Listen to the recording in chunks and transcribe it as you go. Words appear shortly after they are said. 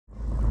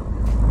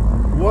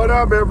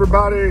up,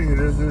 everybody?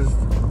 This is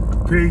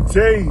PT.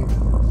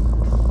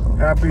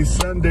 Happy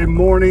Sunday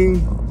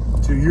morning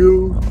to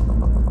you.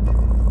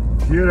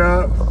 Get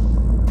up.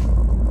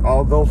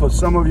 Although for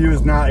some of you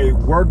it's not a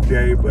work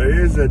day, but it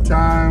is a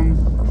time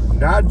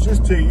not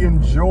just to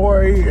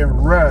enjoy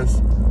and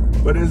rest,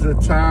 but it's a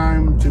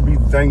time to be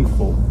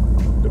thankful.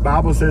 The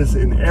Bible says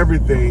in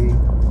everything,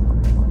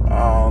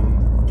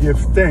 give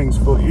thanks,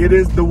 for it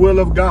is the will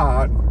of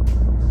God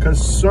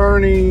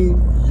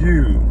concerning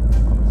you.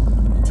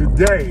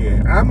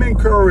 Today, I'm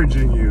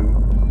encouraging you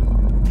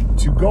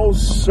to go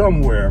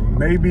somewhere.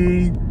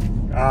 Maybe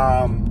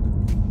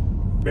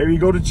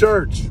go to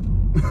church.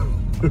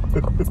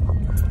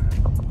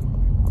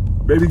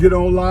 Maybe get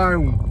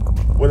online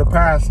with a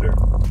pastor.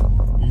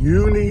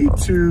 You need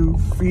to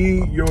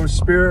feed your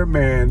spirit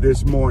man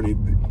this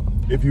morning.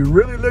 If you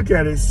really look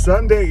at it,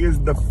 Sunday is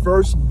the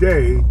first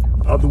day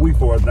of the week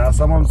for us. Now,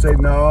 some of them say,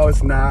 no,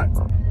 it's not.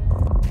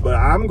 But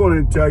I'm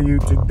going to tell you,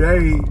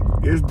 today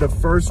is the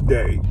first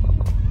day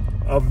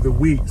of the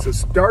week. So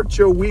start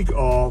your week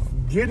off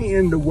getting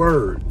in the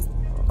Word.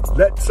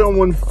 Let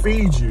someone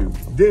feed you.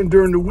 Then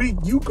during the week,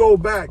 you go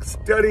back,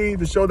 study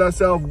to show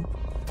thyself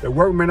that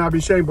work may not be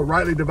ashamed, but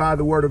rightly divide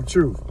the word of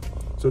truth.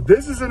 So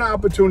this is an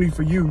opportunity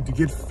for you to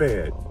get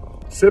fed.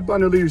 Sit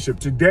under leadership.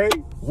 Today,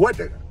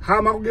 how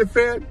am I going to get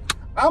fed?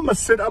 I'm going to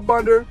sit up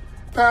under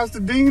Pastor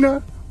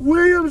Dina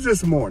Williams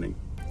this morning.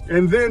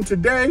 And then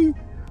today,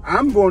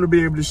 I'm going to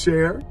be able to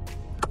share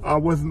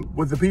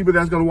with the people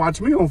that's going to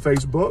watch me on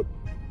Facebook.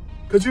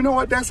 Because you know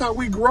what? That's how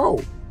we grow.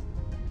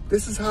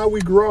 This is how we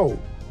grow.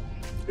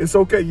 It's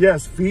okay.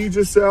 Yes, feed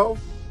yourself,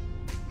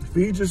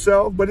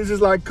 but it's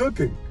just like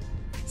cooking.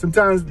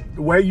 Sometimes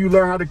the way you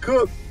learn how to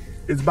cook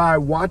is by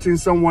watching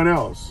someone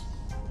else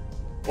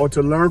or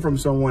to learn from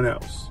someone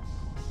else.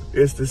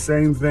 It's the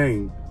same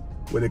thing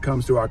when it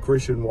comes to our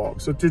Christian walk.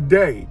 So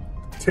today,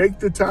 take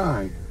the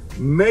time,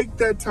 make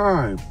that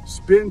time,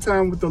 spend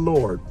time with the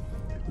Lord,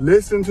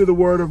 listen to the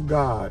word of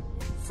God.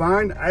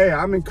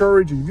 I'm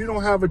encouraging you. If you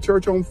don't have a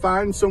church home,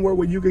 find somewhere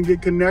where you can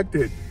get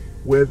connected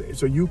with,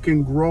 so you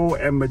can grow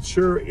and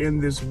mature in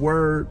this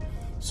word,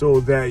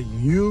 so that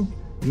you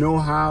know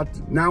how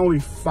to not only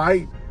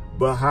fight,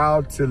 but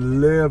how to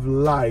live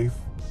life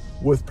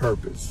with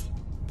purpose.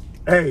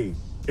 Hey,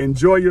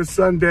 enjoy your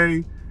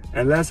Sunday,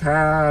 and let's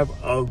have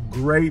a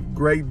great,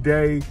 great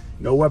day.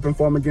 No weapon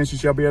formed against you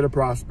shall be able to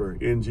prosper.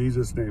 In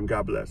Jesus' name,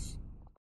 God bless.